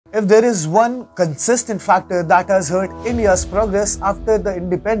If there is one consistent factor that has hurt India's progress after the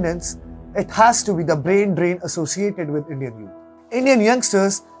independence, it has to be the brain drain associated with Indian youth. Indian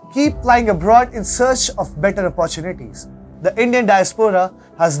youngsters keep flying abroad in search of better opportunities. The Indian diaspora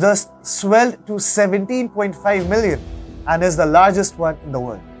has thus swelled to 17.5 million and is the largest one in the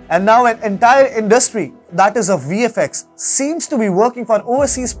world. And now an entire industry, that is of VFX, seems to be working for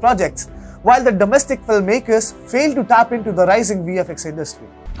overseas projects, while the domestic filmmakers fail to tap into the rising VFX industry.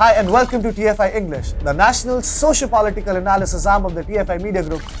 Hi and welcome to TFI English, the national socio-political analysis arm of the TFI Media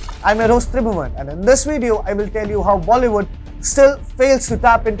Group. I'm your host Tribhuvan, and in this video I will tell you how Bollywood still fails to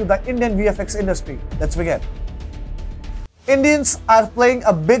tap into the Indian VFX industry. Let's begin. Indians are playing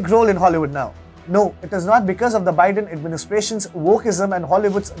a big role in Hollywood now. No, it is not because of the Biden administration's wokeism and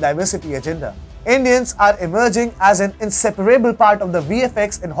Hollywood's diversity agenda. Indians are emerging as an inseparable part of the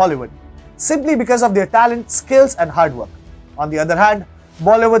VFX in Hollywood, simply because of their talent, skills and hard work. On the other hand,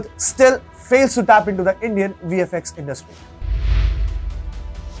 Bollywood still fails to tap into the Indian VFX industry.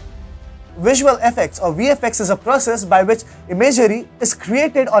 Visual effects or VFX is a process by which imagery is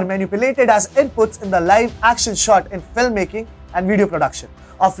created or manipulated as inputs in the live action shot in filmmaking and video production.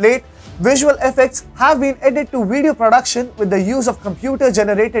 Of late, visual effects have been added to video production with the use of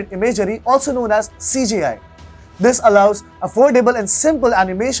computer-generated imagery, also known as CGI. This allows affordable and simple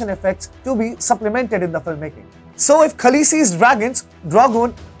animation effects to be supplemented in the filmmaking. So if Khaleesi's dragons,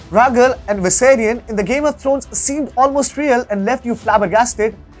 Drogon, Rhaegal and Viserion in the Game of Thrones seemed almost real and left you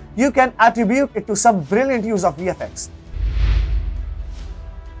flabbergasted, you can attribute it to some brilliant use of VFX.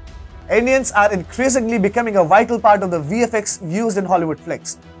 Indians are increasingly becoming a vital part of the VFX used in Hollywood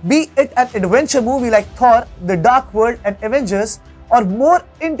flicks. Be it an adventure movie like Thor, The Dark World and Avengers, or more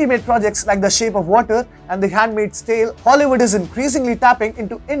intimate projects like The Shape of Water and The Handmaid's Tale, Hollywood is increasingly tapping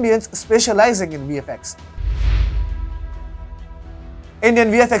into Indians specializing in VFX.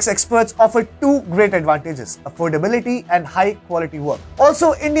 Indian VFX experts offer two great advantages: affordability and high quality work.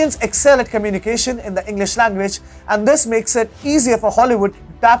 Also, Indians excel at communication in the English language, and this makes it easier for Hollywood to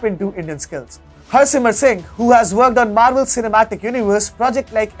tap into Indian skills. Harsimar Singh, who has worked on Marvel Cinematic Universe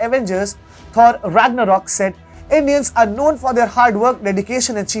projects like Avengers, Thor Ragnarok, said, "Indians are known for their hard work,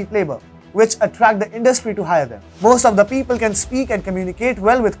 dedication and cheap labor, which attract the industry to hire them. Most of the people can speak and communicate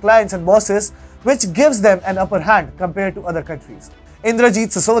well with clients and bosses, which gives them an upper hand compared to other countries." Indrajit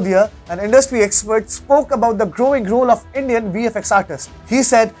Sisodia, an industry expert, spoke about the growing role of Indian VFX artists. He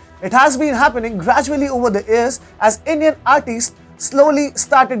said, "It has been happening gradually over the years as Indian artists slowly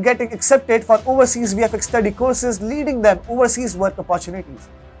started getting accepted for overseas VFX study courses, leading them overseas work opportunities.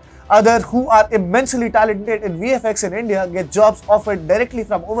 Others who are immensely talented in VFX in India get jobs offered directly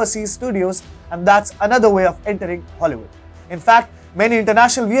from overseas studios, and that's another way of entering Hollywood." In fact, many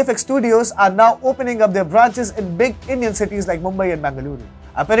international VFX studios are now opening up their branches in big Indian cities like Mumbai and Bengaluru.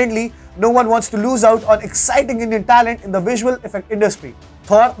 Apparently, no one wants to lose out on exciting Indian talent in the visual effect industry.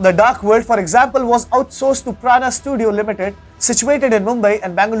 Thor: The Dark World, for example, was outsourced to Prana Studio Limited, situated in Mumbai,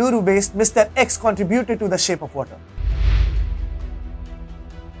 and Bengaluru-based Mr. X contributed to The Shape of Water.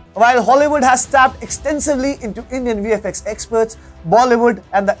 While Hollywood has tapped extensively into Indian VFX experts, Bollywood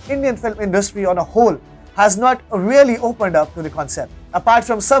and the Indian film industry on a whole has not really opened up to the concept. Apart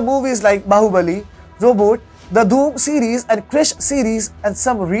from some movies like Bahubali, Robot, the Dhoom series and Krish series and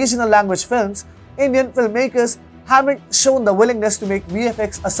some regional language films, Indian filmmakers haven't shown the willingness to make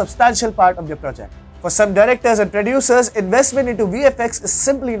VFX a substantial part of their project. For some directors and producers, investment into VFX is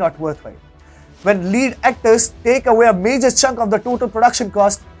simply not worthwhile. When lead actors take away a major chunk of the total production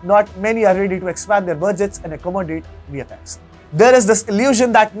cost, not many are ready to expand their budgets and accommodate VFX. There is this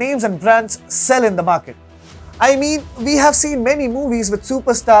illusion that names and brands sell in the market. I mean, we have seen many movies with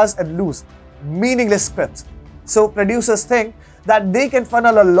superstars and loose, meaningless scripts. So producers think that they can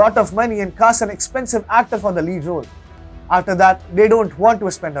funnel a lot of money and cast an expensive actor for the lead role. After that, they don't want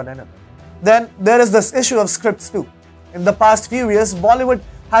to spend on anything. Then there is this issue of scripts too. In the past few years, Bollywood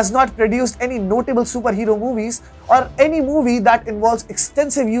has not produced any notable superhero movies or any movie that involves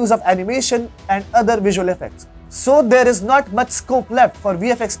extensive use of animation and other visual effects. So there is not much scope left for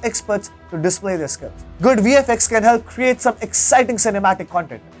VFX experts to display their skills. Good VFX can help create some exciting cinematic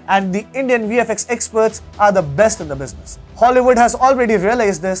content, and the Indian VFX experts are the best in the business. Hollywood has already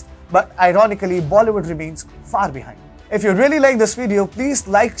realized this, but ironically, Bollywood remains far behind. If you really like this video, please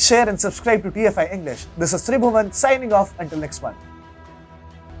like, share and subscribe to TFI English. This is Tribhuvan signing off until next one.